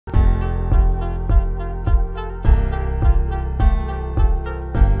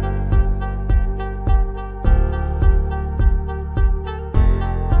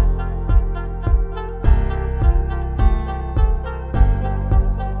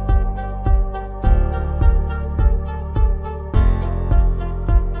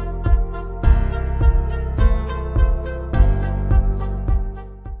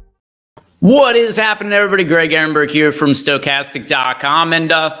What is happening, everybody? Greg Ehrenberg here from Stokastic.com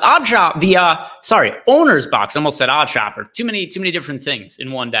and Owner's Box. Almost said Odd Shopper. Too many different things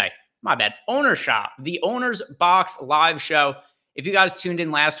in one day. My bad. Owner Shop, the Owner's Box live show. If you guys tuned in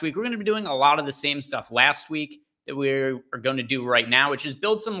last week, we're going to be doing a lot of the same stuff last week that we are going to do right now, which is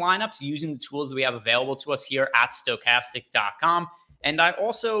build some lineups using the tools that we have available to us here at Stokastic.com. And I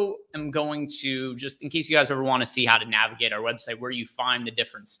also am going to, just in case you guys ever want to see how to navigate our website, where you find the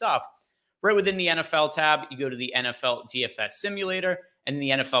different stuff, right within the NFL tab, you go to the NFL DFS simulator and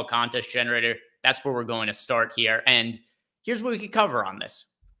the NFL contest generator. That's where we're going to start here. And here's what we could cover on this.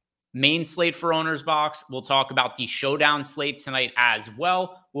 Main slate for Owner's Box. We'll talk about the showdown slate tonight as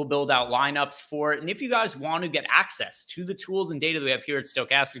well. We'll build out lineups for it. And if you guys want to get access to the tools and data that we have here at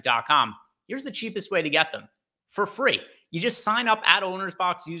Stokastic.com, here's the cheapest way to get them for free. You just sign up at Owner's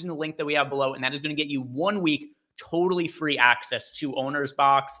Box using the link that we have below, and that is going to get you 1 week totally free access to Owner's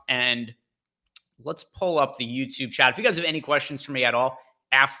Box. And let's pull up the YouTube chat. If you guys have any questions for me at all,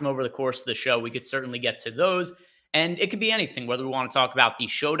 ask them over the course of the show. We could certainly get to those. And it could be anything, whether we want to talk about the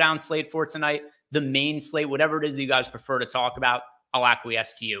showdown slate for tonight, the main slate, whatever it is that you guys prefer to talk about, I'll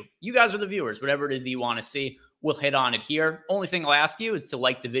acquiesce to you. You guys are the viewers. Whatever it is that you want to see, we'll hit on it here. Only thing I'll ask you is to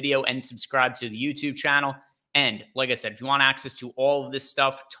like the video and subscribe to the YouTube channel. And like I said, if you want access to all of this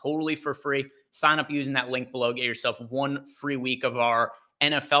stuff totally for free, sign up using that link below. Get yourself 1 free week of our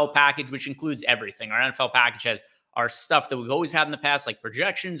NFL package, which includes everything. Our NFL package has our stuff that we've always had in the past, like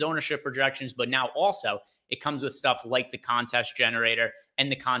projections, ownership projections, but now also it comes with stuff like the contest generator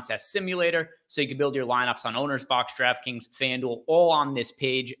and the contest simulator. So you can build your lineups on Owner's Box, DraftKings, FanDuel, all on this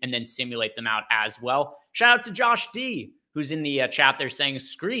page, and then simulate them out as well. Shout out to Josh D, who's in the chat there saying,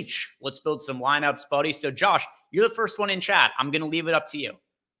 Screech, let's build some lineups, buddy. So Josh, you're the first one in chat. I'm going to leave it up to you.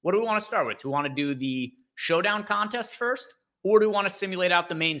 What do we want to start with? Do we want to do the showdown contest first, or do we want to simulate out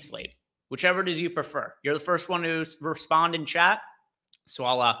the main slate? Whichever it is you prefer. You're the first one to respond in chat, so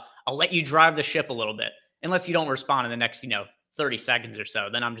I'll let you drive the ship a little bit. Unless you don't respond in the next, 30 seconds or so,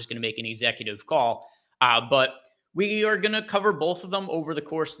 then I'm just going to make an executive call. But we are going to cover both of them over the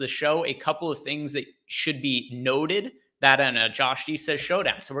course of the show. A couple of things that should be noted that Josh D says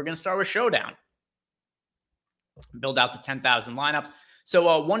showdown. So we're going to start with showdown. Build out the 10,000 lineups.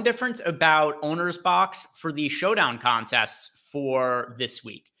 So one difference about Owner's Box for the showdown contests for this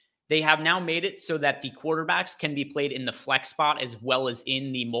week. They have now made it so that the quarterbacks can be played in the flex spot as well as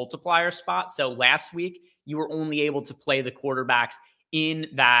in the multiplier spot. So last week, you were only able to play the quarterbacks in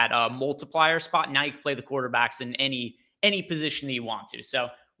that multiplier spot. Now you can play the quarterbacks in any position that you want to. So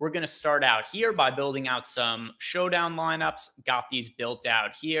we're going to start out here by building out some showdown lineups. Got these built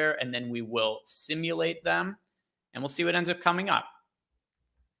out here, and then we will simulate them, and we'll see what ends up coming up.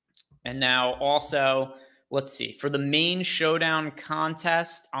 And now also, let's see, for the main showdown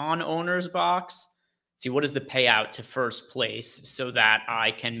contest on Owner's Box, see what is the payout to first place so that I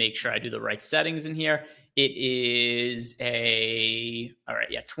can make sure I do the right settings in here. It is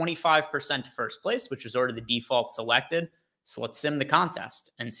 25% to first place, which is already the default selected. So let's sim the contest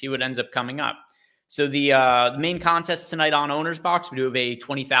and see what ends up coming up. So the main contest tonight on Owner's Box, we do have a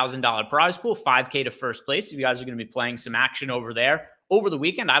 $20,000 prize pool, $5K to first place. You guys are going to be playing some action over there. Over the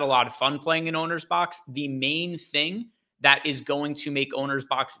weekend, I had a lot of fun playing in Owner's Box. The main thing that is going to make Owner's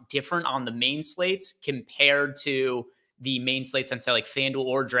Box different on the main slates compared to the main slates on, say, like FanDuel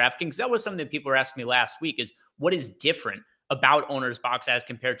or DraftKings, that was something that people were asking me last week, is what is different about Owner's Box as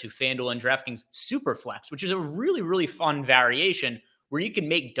compared to FanDuel and DraftKings SuperFlex, which is a really, really fun variation where you can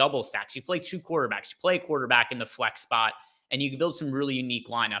make double stacks. You play 2 quarterbacks, you play a quarterback in the flex spot, and you can build some really unique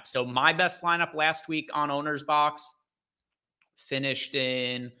lineups. So my best lineup last week on Owner's Box finished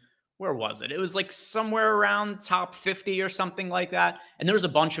in, where was it? It was like somewhere around top 50 or something like that. And there was a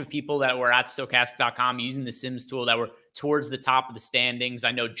bunch of people that were at Stokastic.com using the Sims tool that were towards the top of the standings.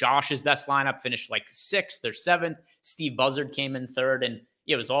 I know Josh's best lineup finished like 6th or 7th. Steve Buzzard came in 3rd. And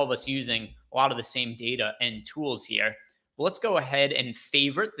it was all of us using a lot of the same data and tools here. Well, let's go ahead and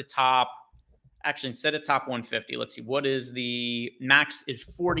favorite the top. Actually, instead of top 150, let's see. What is the max is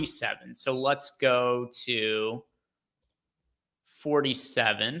 47. So let's go to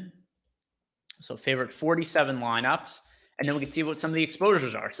 47. So favorite 47 lineups, and then we can see what some of the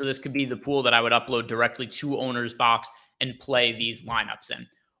exposures are. So this could be the pool that I would upload directly to Owner's Box and play these lineups in.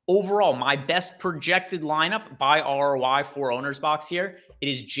 Overall, my best projected lineup by ROI for Owner's Box here, it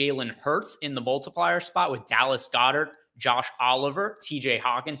is Jalen Hurts in the multiplier spot with Dallas Goedert, Josh Oliver, TJ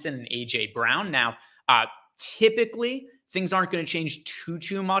Hawkinson, and AJ Brown. Now, typically, things aren't going to change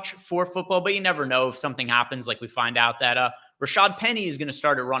too much for football, but you never know if something happens, like we find out that Rashad Penny is going to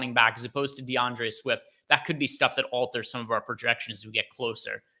start at running back as opposed to DeAndre Swift. That could be stuff that alters some of our projections as we get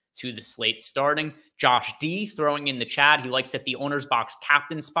closer to the slate starting. Josh D throwing in the chat. He likes that the owner's box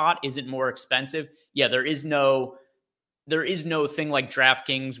captain spot isn't more expensive. Yeah, there is no thing like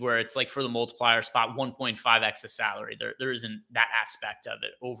DraftKings where it's like for the multiplier spot 1.5x the salary. There isn't that aspect of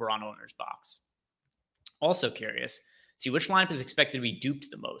it over on owner's box. Also curious, see which lineup is expected to be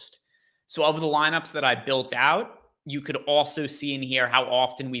duped the most. So of the lineups that I built out, you could also see in here how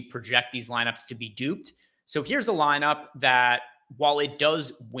often we project these lineups to be duped. So here's a lineup that, while it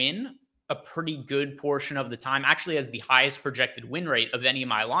does win a pretty good portion of the time, actually has the highest projected win rate of any of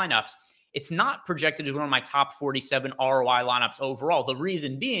my lineups, it's not projected as one of my top 47 ROI lineups overall. The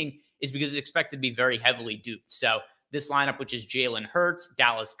reason being is because it's expected to be very heavily duped. So this lineup, which is Jalen Hurts,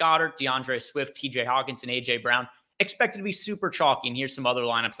 Dallas Goedert, DeAndre Swift, TJ Hawkinson, AJ Brown, expected to be super chalky. And here's some other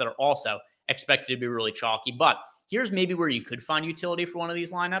lineups that are also expected to be really chalky. But here's maybe where you could find utility for one of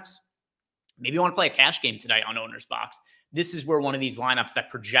these lineups. Maybe you want to play a cash game tonight on owner's box. This is where one of these lineups that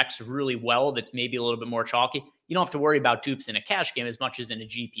projects really well, that's maybe a little bit more chalky. You don't have to worry about dupes in a cash game as much as in a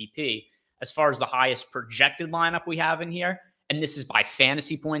GPP. As far as the highest projected lineup we have in here, and this is by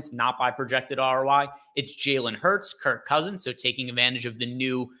fantasy points, not by projected ROI, it's Jalen Hurts, Kirk Cousins, so taking advantage of the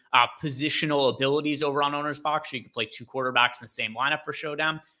new positional abilities over on owner's box. So you can play two quarterbacks in the same lineup for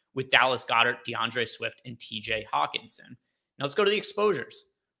showdown with Dallas Goedert, DeAndre Swift, and TJ Hawkinson. Now let's go to the exposures.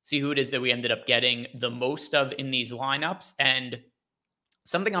 See who it is that we ended up getting the most of in these lineups. And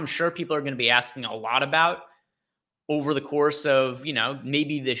something I'm sure people are going to be asking a lot about over the course of,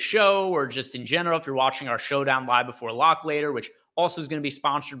 maybe this show or just in general, if you're watching our showdown live before lock later, which also is going to be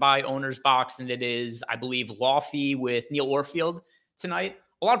sponsored by Owner's Box, and it is, I believe, Lawfee with Neil Orfield tonight.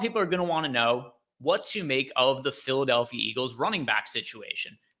 A lot of people are going to want to know what to make of the Philadelphia Eagles running back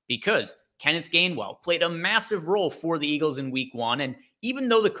situation, because Kenneth Gainwell played a massive role for the Eagles in week 1. And even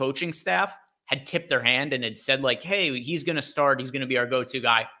though the coaching staff had tipped their hand and had said like, hey, he's going to start, he's going to be our go-to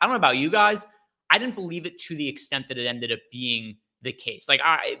guy, I don't know about you guys, I didn't believe it to the extent that it ended up being the case. Like,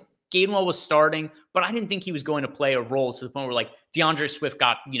 Gainwell was starting, but I didn't think he was going to play a role to the point where like DeAndre Swift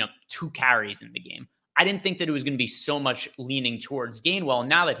got, 2 carries in the game. I didn't think that it was going to be so much leaning towards Gainwell.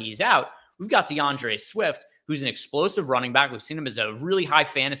 Now that he's out, we've got DeAndre Swift, who's an explosive running back. We've seen him as a really high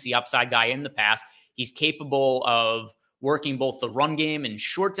fantasy upside guy in the past. He's capable of working both the run game and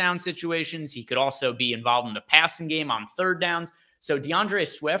short down situations. He could also be involved in the passing game on third downs. So DeAndre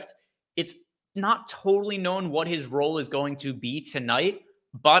Swift, it's not totally known what his role is going to be tonight,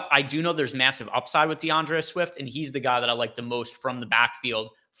 but I do know there's massive upside with DeAndre Swift, and he's the guy that I like the most from the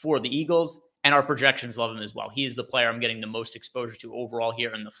backfield for the Eagles, and our projections love him as well. He is the player I'm getting the most exposure to overall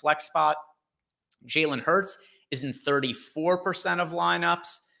here in the flex spot. Jalen Hurts is in 34% of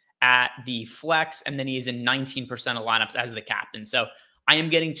lineups at the flex, and then he is in 19% of lineups as the captain. So I am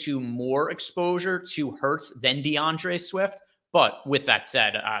getting to more exposure to Hurts than DeAndre Swift. But with that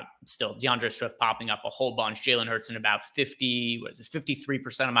said, still DeAndre Swift popping up a whole bunch. Jalen Hurts in about 53%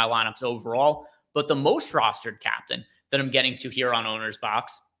 of my lineups overall. But the most rostered captain that I'm getting to here on Owner's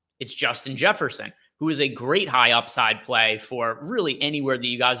Box, it's Justin Jefferson, who is a great high upside play for really anywhere that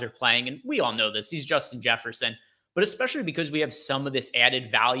you guys are playing. And we all know this. He's Justin Jefferson. But especially because we have some of this added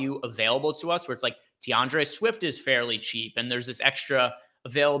value available to us where it's like DeAndre Swift is fairly cheap. And there's this extra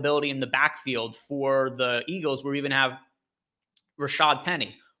availability in the backfield for the Eagles where we even have Rashad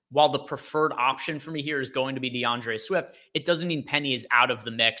Penny. While the preferred option for me here is going to be DeAndre Swift, it doesn't mean Penny is out of the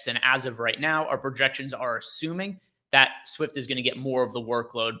mix. And as of right now, our projections are assuming that Swift is going to get more of the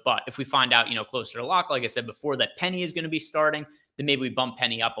workload. But if we find out, closer to lock, like I said before, that Penny is going to be starting, then maybe we bump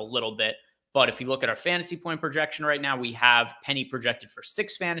Penny up a little bit. But if you look at our fantasy point projection right now, we have Penny projected for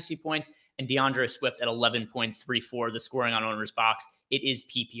 6 fantasy points and DeAndre Swift at 11.34, the scoring on Owner's Box. It is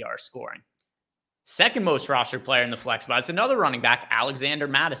PPR scoring. Second most rostered player in the flex spot, it's another running back, Alexander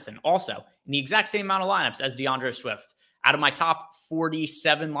Mattison, also in the exact same amount of lineups as DeAndre Swift. Out of my top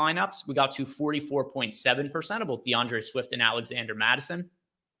 47 lineups, we got to 44.7% of both DeAndre Swift and Alexander Mattison.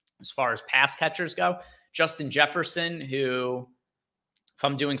 As far as pass catchers go, Justin Jefferson, who, if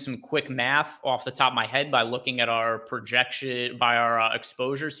I'm doing some quick math off the top of my head by looking at our projection, by our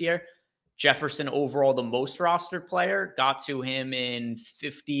exposures here, Jefferson overall, the most rostered player, got to him in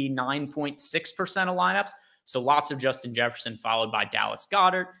 59.6% of lineups. So lots of Justin Jefferson, followed by Dallas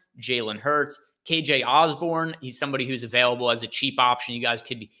Goedert, Jalen Hurts, KJ Osborne. He's somebody who's available as a cheap option. You guys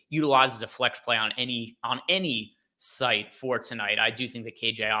could utilize as a flex play on any site for tonight. I do think that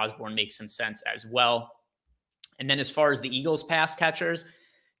KJ Osborne makes some sense as well. And then as far as the Eagles pass catchers,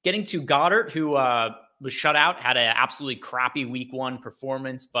 getting to Goddard, who was shut out, had an absolutely crappy week 1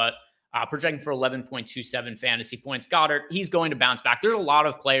 performance, but projecting for 11.27 fantasy points. Goddard, he's going to bounce back. There's a lot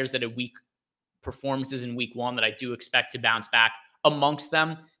of players that had weak performances in week 1 that I do expect to bounce back. Amongst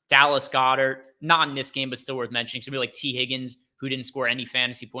them, Dallas Goedert, not in this game, but still worth mentioning. Somebody like T. Higgins, who didn't score any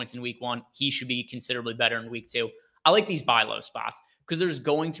fantasy points in week 1. He should be considerably better in week 2. I like these buy low spots because there's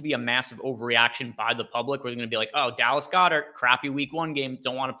going to be a massive overreaction by the public where they're going to be like, oh, Dallas Goedert, crappy week 1 game.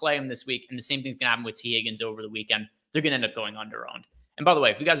 Don't want to play him this week. And the same thing's going to happen with T. Higgins over the weekend. They're going to end up going under-owned. And by the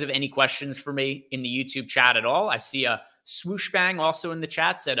way, if you guys have any questions for me in the YouTube chat at all, I see a swoosh bang also in the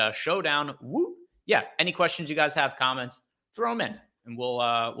chat said showdown. Woo. Yeah. Any questions you guys have, comments, throw them in and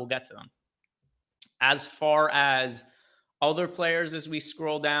we'll get to them. As far as other players, as we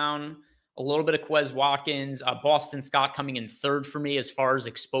scroll down, a little bit of Quez Watkins, Boston Scott coming in 3rd for me as far as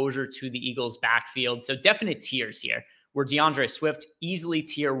exposure to the Eagles backfield. So definite tiers here where DeAndre Swift easily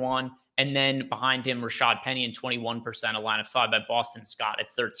tier 1. And then behind him, Rashad Penny in 21% of lineups, followed by Boston Scott at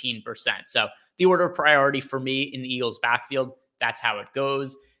 13%. So the order of priority for me in the Eagles backfield, that's how it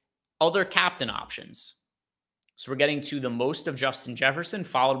goes. Other captain options. So we're getting to the most of Justin Jefferson,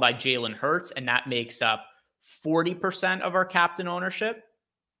 followed by Jalen Hurts, and that makes up 40% of our captain ownership.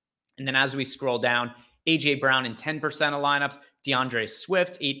 And then as we scroll down, A.J. Brown in 10% of lineups, DeAndre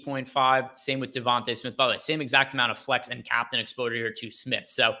Swift, 8.5. Same with Devontae Smith. By the way, same exact amount of flex and captain exposure here to Smith.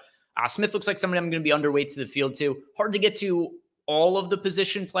 So Smith looks like somebody I'm going to be underweight to the field to. Hard to get to all of the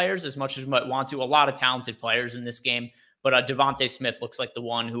position players as much as we might want to. A lot of talented players in this game. But Devontae Smith looks like the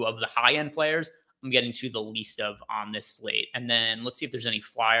one who, of the high-end players, I'm getting to the least of on this slate. And then let's see if there's any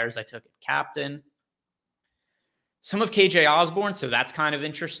flyers. I took a captain. Some of KJ Osborne, so that's kind of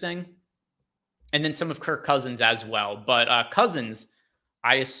interesting. And then some of Kirk Cousins as well. But Cousins,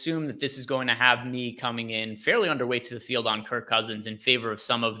 I assume that this is going to have me coming in fairly underweight to the field on Kirk Cousins in favor of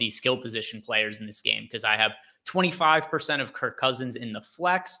some of the skill position players in this game because I have 25% of Kirk Cousins in the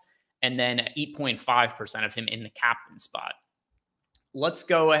flex and then 8.5% of him in the captain spot. Let's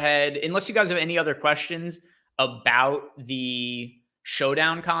go ahead. Unless you guys have any other questions about the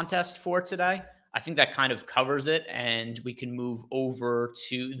showdown contest for today, I think that kind of covers it, and we can move over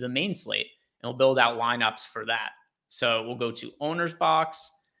to the main slate, and we'll build out lineups for that. So we'll go to OwnersBox,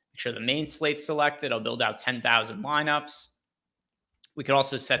 make sure the main slate's selected. I'll build out 10,000 lineups. We could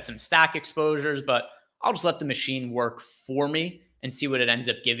also set some stack exposures, but I'll just let the machine work for me and see what it ends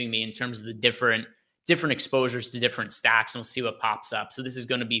up giving me in terms of the different exposures to different stacks, and we'll see what pops up. So this is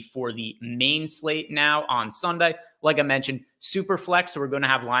going to be for the main slate now on Sunday. Like I mentioned, SuperFlex, so we're going to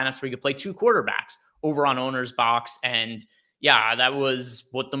have lineups where you can play 2 quarterbacks over on OwnersBox. And yeah, that was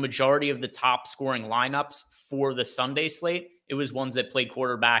what the majority of the top scoring lineups for the Sunday slate. It was ones that played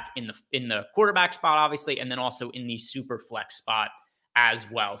quarterback in the quarterback spot, obviously, and then also in the SuperFlex spot as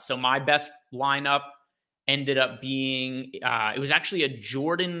well. So my best lineup ended up being, it was actually a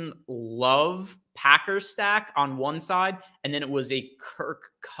Jordan Love Packers stack on one side, and then it was a Kirk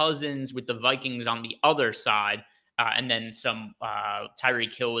Cousins with the Vikings on the other side, and then some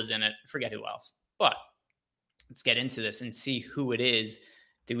Tyreek Hill was in it. I forget who else, but let's get into this and see who it is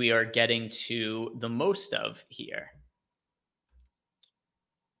that we are getting to the most of here.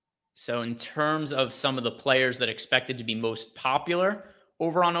 So in terms of some of the players that are expected to be most popular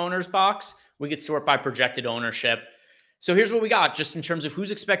over on OwnersBox, we could sort by projected ownership. So here's what we got just in terms of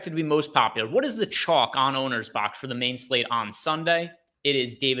who's expected to be most popular. What is the chalk on OwnersBox for the main slate on Sunday? It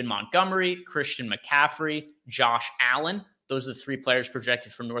is David Montgomery, Christian McCaffrey, Josh Allen. Those are the 3 players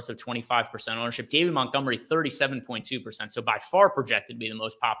projected for north of 25% ownership. David Montgomery, 37.2%. So by far projected to be the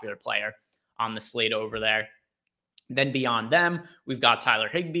most popular player on the slate over there. Then beyond them, we've got Tyler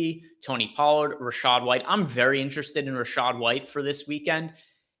Higbee, Tony Pollard, Rachaad White. I'm very interested in Rachaad White for this weekend.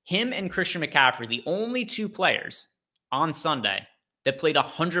 Him and Christian McCaffrey, the only 2 players on Sunday that played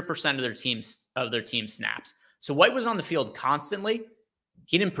 100% of their team snaps. So White was on the field constantly.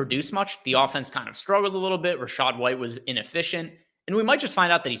 He didn't produce much. The offense kind of struggled a little bit. Rachaad White was inefficient. And we might just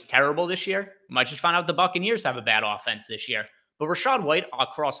find out that he's terrible this year. We might just find out the Buccaneers have a bad offense this year. But Rachaad White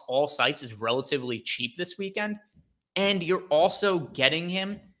across all sites is relatively cheap this weekend. And you're also getting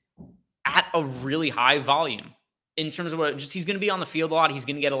him at a really high volume in terms of what he's going to be on the field a lot. He's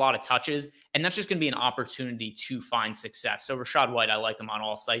going to get a lot of touches, and that's just going to be an opportunity to find success. So Rachaad White, I like him on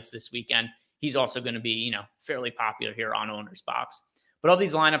all sites this weekend. He's also going to be, fairly popular here on OwnersBox. But of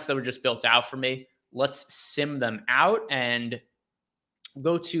these lineups that were just built out for me, let's sim them out and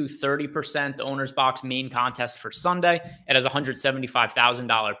go to 30% the OwnersBox main contest for Sunday. It has a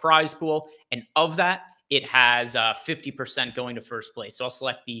 $175,000 prize pool, and of that, it has 50% going to first place. So I'll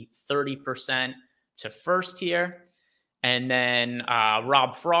select the 30% to first here. And then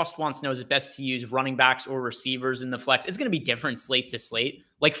Rob Frost wants to know, is it best to use running backs or receivers in the flex? It's going to be different slate to slate.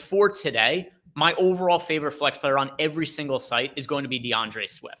 Like for today, my overall favorite flex player on every single site is going to be DeAndre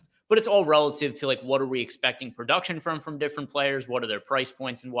Swift. but it's all relative to like, what are we expecting production from different players? What are their price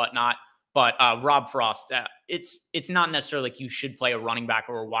points and whatnot? But Rob Frost, it's not necessarily like you should play a running back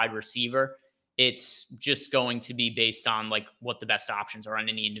or a wide receiver. It's just going to be based on like what the best options are on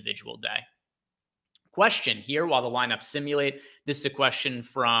any individual day. Question here while the lineups simulate. This is a question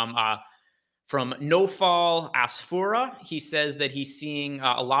from Nofal Asfura. He says that he's seeing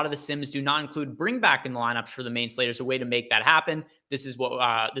a lot of the sims do not include bring back in the lineups for the main slate. There's a way to make that happen. This is what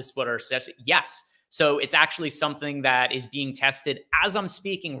our says. Yes. So it's actually something that is being tested as I'm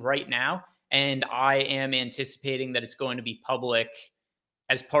speaking right now. And I am anticipating that it's going to be public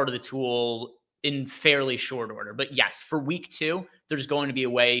as part of the tool in fairly short order. But yes, for week 2, there's going to be a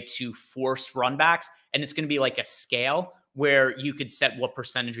way to force runbacks. And it's going to be like a scale where you could set what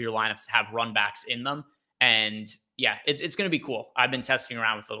percentage of your lineups to have runbacks in them. And yeah, it's going to be cool. I've been testing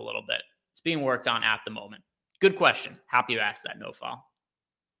around with it a little bit. It's being worked on at the moment. Good question. Happy you asked that, Nofal.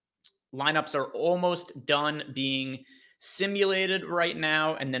 Lineups are almost done being simulated right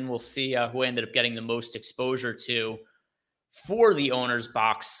now, and then we'll see who ended up getting the most exposure to for the owner's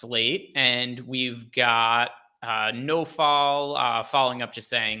box slate. And we've got Nofal following up, just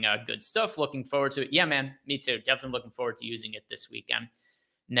saying good stuff. Looking forward to it. Yeah, man, me too. Definitely looking forward to using it this weekend.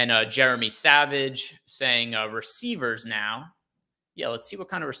 And then Jeremy Savage saying receivers now. Yeah, let's see what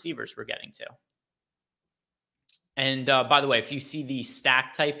kind of receivers we're getting to. And by the way, if you see the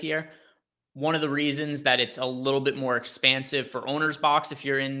stack type here, one of the reasons that it's a little bit more expansive for owner's box, if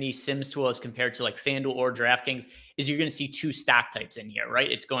you're in the Sims tool as compared to like FanDuel or DraftKings, is you're going to see 2 stack types in here,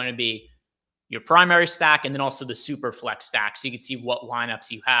 right? It's going to be your primary stack and then also the SuperFlex stack. So you can see what lineups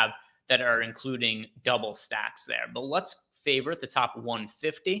you have that are including double stacks there. But let's favorite the top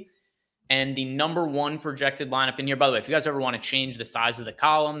 150. And the number 1 projected lineup in here, by the way, if you guys ever want to change the size of the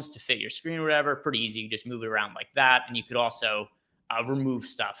columns to fit your screen or whatever, pretty easy. You just move it around like that. And you could also remove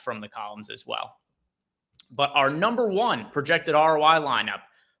stuff from the columns as well. But our number 1 projected ROI lineup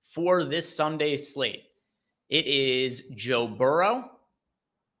for this Sunday slate, it is Joe Burrow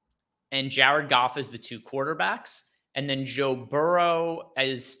and Jared Goff as the 2 quarterbacks. And then Joe Burrow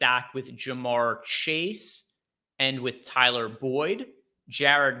is stacked with Jamar Chase and with Tyler Boyd.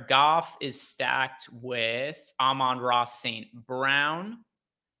 Jared Goff is stacked with Amon-Ra St. Brown.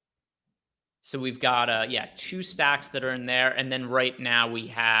 So we've got, 2 stacks that are in there. And then right now we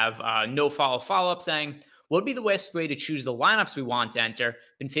have no follow-up saying, what would be the best way to choose the lineups we want to enter?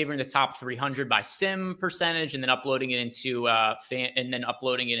 Been favoring the top 300 by sim percentage and then uploading it into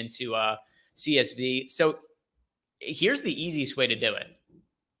CSV. So here's the easiest way to do it.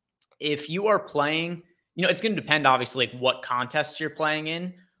 If you are playing, it's going to depend obviously like what contests you're playing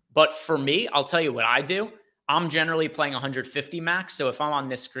in. But for me, I'll tell you what I do. I'm generally playing 150 max. So if I'm on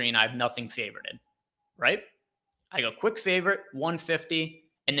this screen, I have nothing favorited, right? I go quick favorite, 150,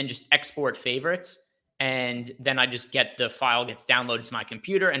 and then just export favorites. And then I just get the file gets downloaded to my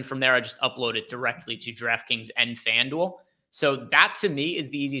computer. And from there, I just upload it directly to DraftKings and FanDuel. So that to me is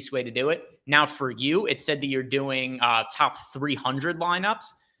the easiest way to do it. Now for you, it said that you're doing top 300 lineups.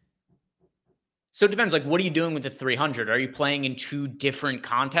 So it depends, like, what are you doing with the 300? Are you playing in 2 different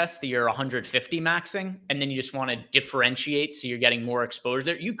contests that you're 150 maxing, and then you just want to differentiate so you're getting more exposure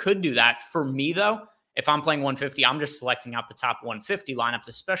there? You could do that. For me, though, if I'm playing 150, I'm just selecting out the top 150 lineups,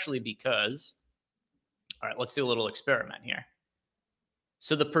 especially because, all right, let's do a little experiment here.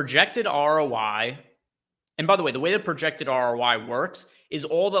 So the projected ROI, and by the way the projected ROI works is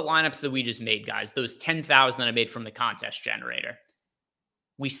all the lineups that we just made, guys, those 10,000 that I made from the contest generator.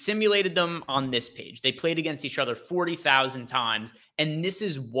 We simulated them on this page. They played against each other 40,000 times. And this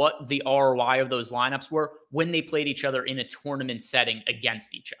is what the ROI of those lineups were when they played each other in a tournament setting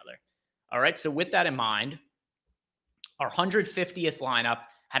against each other. All right. So with that in mind, our 150th lineup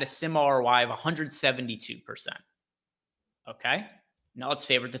had a sim ROI of 172%. Okay. Now let's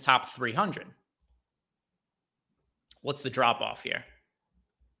favorite the top 300. What's the drop off here?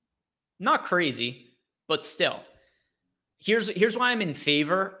 Not crazy, but still. Here's why I'm in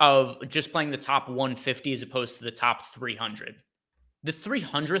favor of just playing the top 150 as opposed to the top 300. The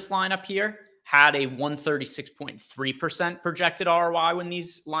 300th lineup here had a 136.3% projected ROI when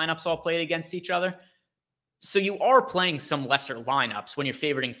these lineups all played against each other. So you are playing some lesser lineups when you're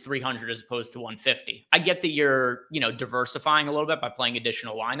favoriting 300 as opposed to 150. I get that you're, diversifying a little bit by playing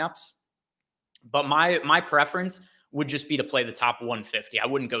additional lineups, but my preference would just be to play the top 150. I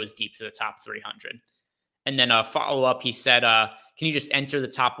wouldn't go as deep to the top 300. And then a follow-up, he said, can you just enter the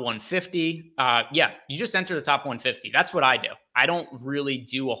top 150? Yeah, you just enter the top 150. That's what I do. I don't really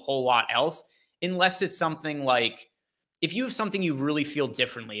do a whole lot else unless it's something like, if you have something you really feel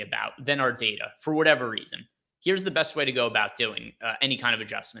differently about than our data for whatever reason, here's the best way to go about doing any kind of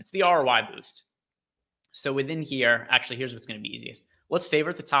adjustments, the ROI boost. So within here, actually, here's what's going to be easiest. Let's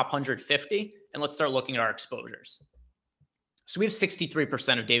favorite the top 150, and let's start looking at our exposures. So we have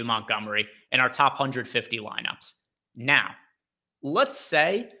 63% of David Montgomery in our top 150 lineups. Now, let's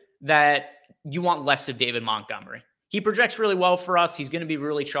say that you want less of David Montgomery. He projects really well for us. He's going to be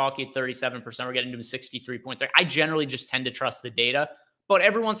really chalky at 37%. We're getting to him 63.3. I generally just tend to trust the data, but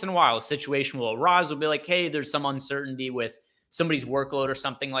every once in a while, a situation will arise. We'll be like, hey, there's some uncertainty with somebody's workload or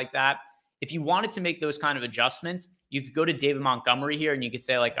something like that. If you wanted to make those kind of adjustments, you could go to David Montgomery here and you could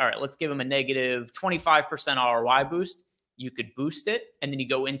say like, all right, let's give him a negative 25% ROI boost. You could boost it, and then you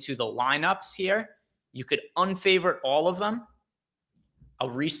go into the lineups here. You could unfavorite all of them.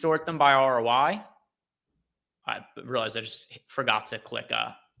 I'll resort them by ROI. I realized I just forgot to click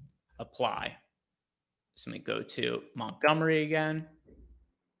apply. So let me go to Montgomery again.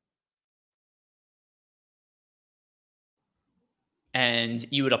 And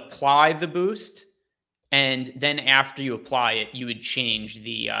you would apply the boost. And then after you apply it, you would change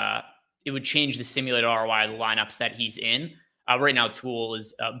the simulated ROI of the lineups that he's in. Right now, tool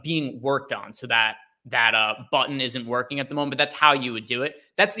is being worked on, so that button isn't working at the moment, but that's how you would do it.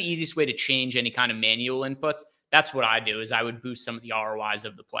 That's the easiest way to change any kind of manual inputs. That's what I do, is I would boost some of the ROIs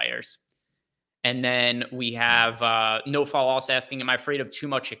of the players. And then we have No Fall also asking, am I afraid of too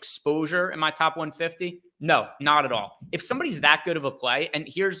much exposure in my top 150? No, not at all. If somebody's that good of a play, and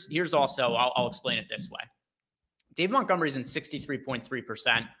here's also, I'll explain it this way. David Montgomery's in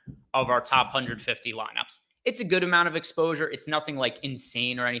 63.3% of our top 150 lineups. It's a good amount of exposure. It's nothing like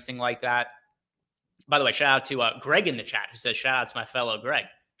insane or anything like that. By the way, shout out to Greg in the chat who says, shout out to my fellow Greg.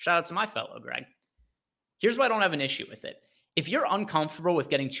 Shout out to my fellow Greg. Here's why I don't have an issue with it. If you're uncomfortable with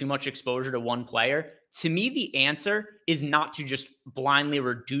getting too much exposure to one player, to me, the answer is not to just blindly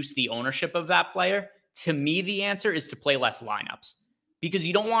reduce the ownership of that player. To me, the answer is to play less lineups, because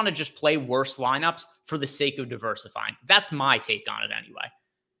you don't want to just play worse lineups for the sake of diversifying. That's my take on it anyway.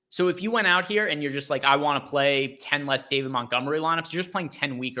 So if you went out here and you're just like, I want to play 10 less David Montgomery lineups, you're just playing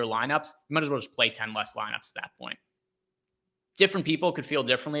 10 weaker lineups. You might as well just play 10 less lineups at that point. Different people could feel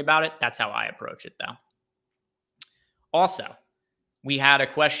differently about it. That's how I approach it, though. Also, we had a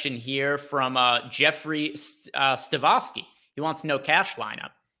question here from Jeffrey Stokastic. He wants to know cash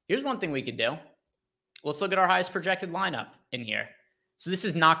lineup. Here's one thing we could do. Let's look at our highest projected lineup in here. So this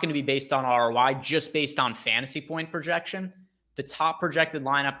is not going to be based on ROI, just based on fantasy point projection. The top projected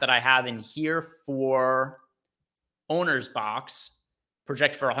lineup that I have in here for OwnersBox,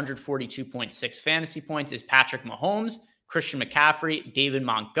 project for 142.6 fantasy points, is Patrick Mahomes, Christian McCaffrey, David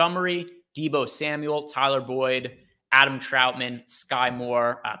Montgomery, Deebo Samuel, Tyler Boyd, Adam Troutman, Sky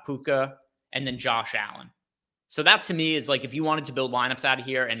Moore, Puka, and then Josh Allen. So that to me is like, if you wanted to build lineups out of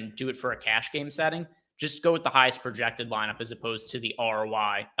here and do it for a cash game setting, just go with the highest projected lineup as opposed to the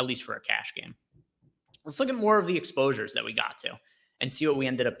ROI, at least for a cash game. Let's look at more of the exposures that we got to and see what we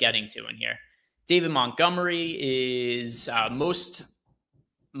ended up getting to in here. David Montgomery is most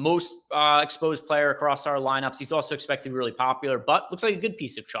exposed player across our lineups. He's also expected to be really popular, but looks like a good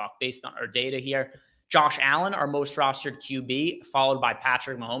piece of chalk based on our data here. Josh Allen, our most rostered QB, followed by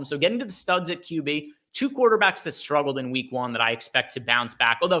Patrick Mahomes. So getting to the studs at QB, two quarterbacks that struggled in week one that I expect to bounce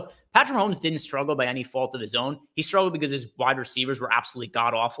back. Although Patrick Mahomes didn't struggle by any fault of his own. He struggled because his wide receivers were absolutely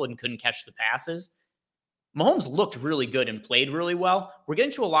god-awful and couldn't catch the passes. Mahomes looked really good and played really well. We're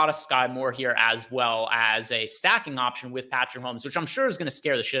getting to a lot of Sky Moore here, as well as a stacking option with Patrick Mahomes, which I'm sure is going to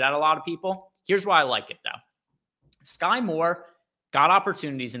scare the shit out of a lot of people. Here's why I like it, though. Sky Moore got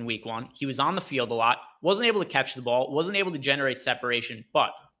opportunities in week one. He was on the field a lot, wasn't able to catch the ball, wasn't able to generate separation.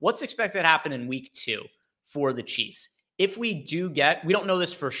 But what's expected to happen in week two for the Chiefs? If we do get, we don't know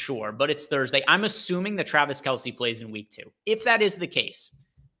this for sure, but it's Thursday. I'm assuming that Travis Kelce plays in week two. If that is the case,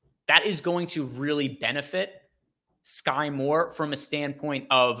 that is going to really benefit Sky Moore from a standpoint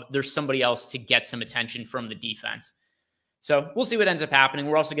of there's somebody else to get some attention from the defense. So we'll see what ends up happening.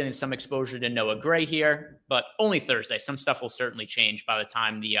 We're also getting some exposure to Noah Gray here, but only Thursday. Some stuff will certainly change by the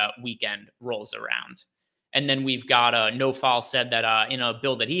time the weekend rolls around. And then we've got No Foul said that in a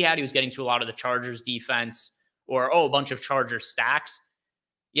build that he had, he was getting to a lot of the Chargers defense, or a bunch of Chargers stacks.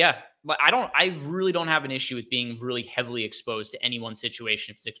 Yeah, I really don't have an issue with being really heavily exposed to any one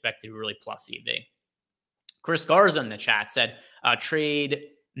situation if it's expected to be really plus EV. Chris Garza in the chat said, trade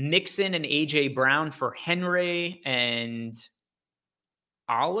Mixon and AJ Brown for Henry and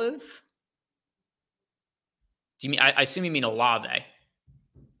Olive. Do you mean, I assume you mean Olave.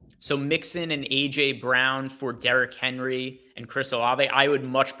 So Mixon and AJ Brown for Derrick Henry and Chris Olave. I would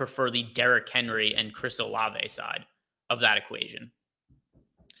much prefer the Derrick Henry and Chris Olave side of that equation.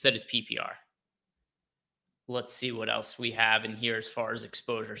 Said it's PPR. Let's see what else we have in here as far as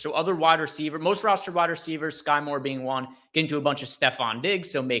exposure. So other wide receiver, most rostered wide receivers, Sky Moore being one, getting to a bunch of Stephon Diggs.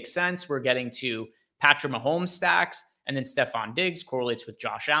 So makes sense. We're getting to Patrick Mahomes stacks, and then Stephon Diggs correlates with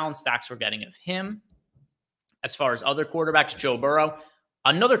Josh Allen stacks we're getting of him. As far as other quarterbacks, Joe Burrow,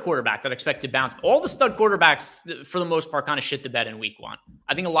 another quarterback that I expect to bounce. All the stud quarterbacks, for the most part, kind of shit the bed in week 1.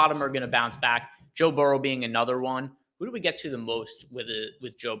 I think a lot of them are going to bounce back. Joe Burrow being another one. Who do we get to the most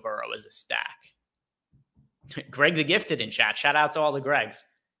with Joe Burrow as a stack? Greg the Gifted in chat. Shout out to all the Gregs.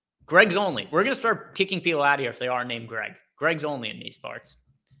 Greg's only. We're going to start kicking people out of here if they are named Greg. Greg's only in these parts.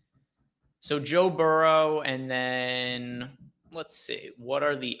 So Joe Burrow, and then let's see. What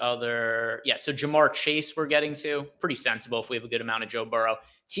are the other? Yeah, so Jamar Chase we're getting to. Pretty sensible if we have a good amount of Joe Burrow.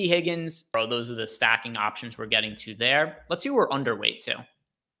 T. Higgins. Bro, those are the stacking options we're getting to there. Let's see who we're underweight to.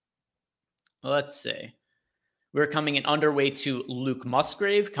 Let's see. We're coming in underweight to Luke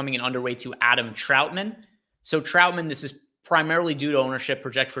Musgrave, coming in underweight to Adam Troutman. So Troutman, this is primarily due to ownership,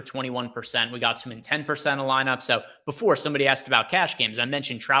 project for 21%. We got to him in 10% of lineup. So before somebody asked about cash games, I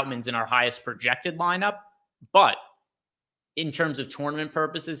mentioned Troutman's in our highest projected lineup, but in terms of tournament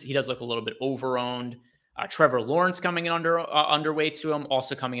purposes, he does look a little bit overowned. Trevor Lawrence coming in underweight to him,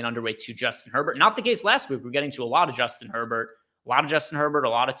 also coming in underweight to Justin Herbert. Not the case last week. We're getting to a lot of Justin Herbert, a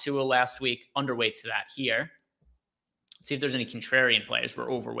lot of Tua last week, underweight to that here. Let's see if there's any contrarian players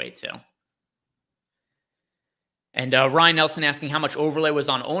we're overweight to. And Ryan Nelson asking how much overlay was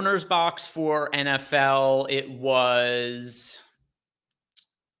on OwnersBox for NFL. It was,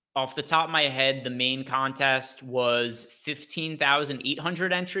 off the top of my head, the main contest was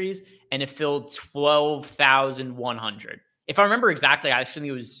 15,800 entries, and it filled 12,100. If I remember exactly, I actually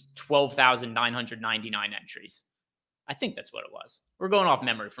think it was 12,999 entries. I think that's what it was. We're going off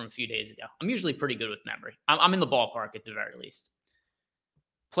memory from a few days ago. I'm usually pretty good with memory. I'm in the ballpark at the very least.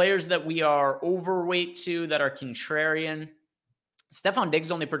 Players that we are overweight to that are contrarian. Stephon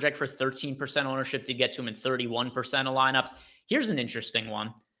Diggs only project for 13% ownership to get to him in 31% of lineups. Here's an interesting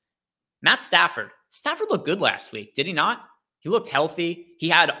one. Matt Stafford. Stafford looked good last week, did he not? He looked healthy. He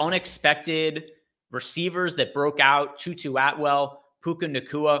had unexpected receivers that broke out. Tutu Atwell, Puka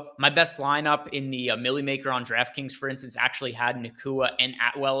Nacua. My best lineup in the Millie Maker on DraftKings, for instance, actually had Nacua and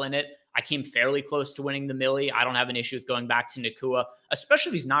Atwell in it. I came fairly close to winning the Millie. I don't have an issue with going back to Nacua,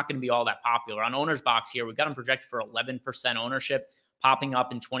 especially if he's not going to be all that popular. On OwnersBox here, we've got him projected for 11% ownership, popping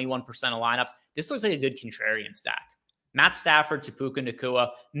up in 21% of lineups. This looks like a good contrarian stack. Matt Stafford to Puka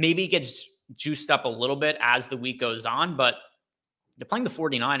Nacua. Maybe gets juiced up a little bit as the week goes on, but they're playing the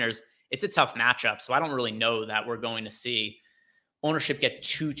 49ers. It's a tough matchup, so I don't really know that we're going to see ownership get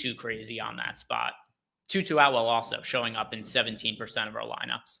too crazy on that spot. Tutu Atwell also showing up in 17% of our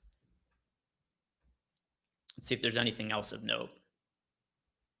lineups. Let's see if there's anything else of note.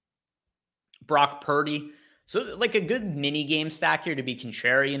 Brock Purdy. So like a good mini game stack here to be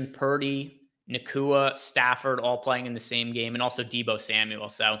contrarian. Purdy, Nacua, Stafford all playing in the same game, and also Deebo Samuel.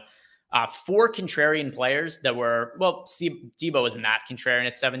 So 4 contrarian players that were, well, Deebo isn't that contrarian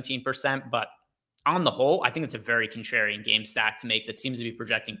at 17%, but on the whole, I think it's a very contrarian game stack to make that seems to be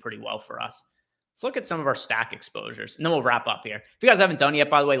projecting pretty well for us. Let's look at some of our stack exposures, and then we'll wrap up here. If you guys haven't done it yet,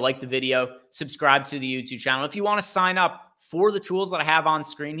 by the way, like the video, subscribe to the YouTube channel. If you want to sign up for the tools that I have on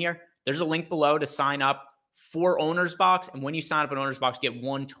screen here, there's a link below to sign up for OwnersBox. And when you sign up at OwnersBox, get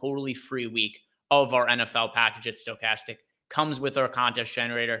 1 totally free week of our NFL package at Stokastic. Comes with our contest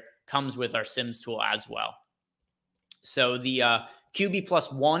generator, comes with our Sims tool as well. So the QB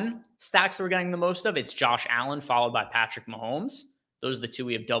 +1 stacks that we're getting the most of, it's Josh Allen followed by Patrick Mahomes. Those are the 2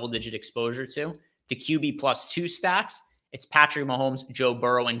 we have double-digit exposure to. The QB +2 stacks, it's Patrick Mahomes, Joe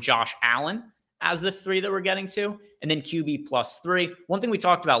Burrow, and Josh Allen as the 3 that we're getting to. And then QB +3. One thing we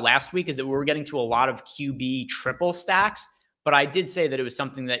talked about last week is that we were getting to a lot of QB triple stacks, but I did say that it was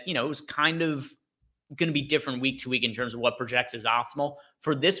something that, it was kind of going to be different week to week in terms of what projects as optimal.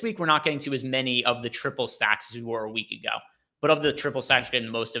 For this week, we're not getting to as many of the triple stacks as we were a week ago. But of the triple stacks, we're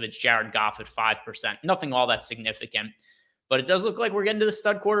getting most of it's Jared Goff at 5%. Nothing all that significant. But it does look like we're getting to the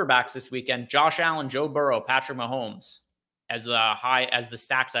stud quarterbacks this weekend. Josh Allen, Joe Burrow, Patrick Mahomes as the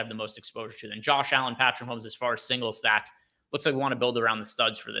stacks I have the most exposure to. Then Josh Allen, Patrick Mahomes as far as single stacks. Looks like we want to build around the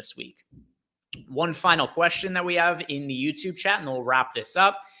studs for this week. One final question that we have in the YouTube chat, and then we'll wrap this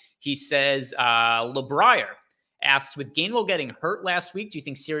up. He says, LeBrier asks, with Gainwell getting hurt last week, do you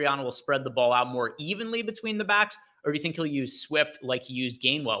think Sirianni will spread the ball out more evenly between the backs, or do you think he'll use Swift like he used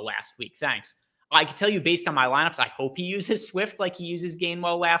Gainwell last week? Thanks. I can tell you based on my lineups, I hope he uses Swift like he uses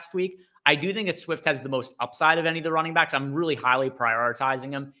Gainwell last week. I do think that Swift has the most upside of any of the running backs. I'm really highly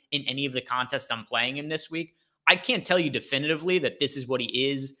prioritizing him in any of the contests I'm playing him this week. I can't tell you definitively that this is what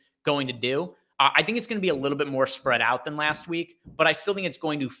he is going to do. I think it's going to be a little bit more spread out than last week, but I still think it's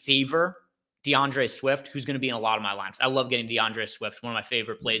going to favor DeAndre Swift, who's going to be in a lot of my lineups. I love getting DeAndre Swift, one of my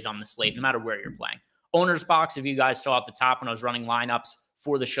favorite plays on the slate, no matter where you're playing. OwnersBox, if you guys saw at the top when I was running lineups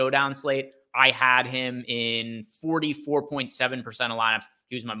for the showdown slate, I had him in 44.7% of lineups.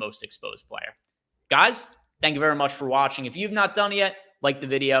 He was my most exposed player. Guys, thank you very much for watching. If you've not done it yet, like the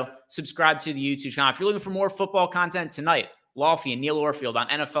video, subscribe to the YouTube channel. If you're looking for more football content tonight, Lofty and Neil Orfield on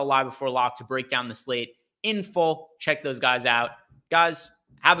NFL Live Before Lock to break down the slate in full. Check those guys out. Guys,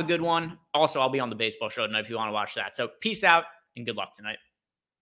 have a good one. Also, I'll be on the baseball show tonight if you want to watch that. So peace out and good luck tonight.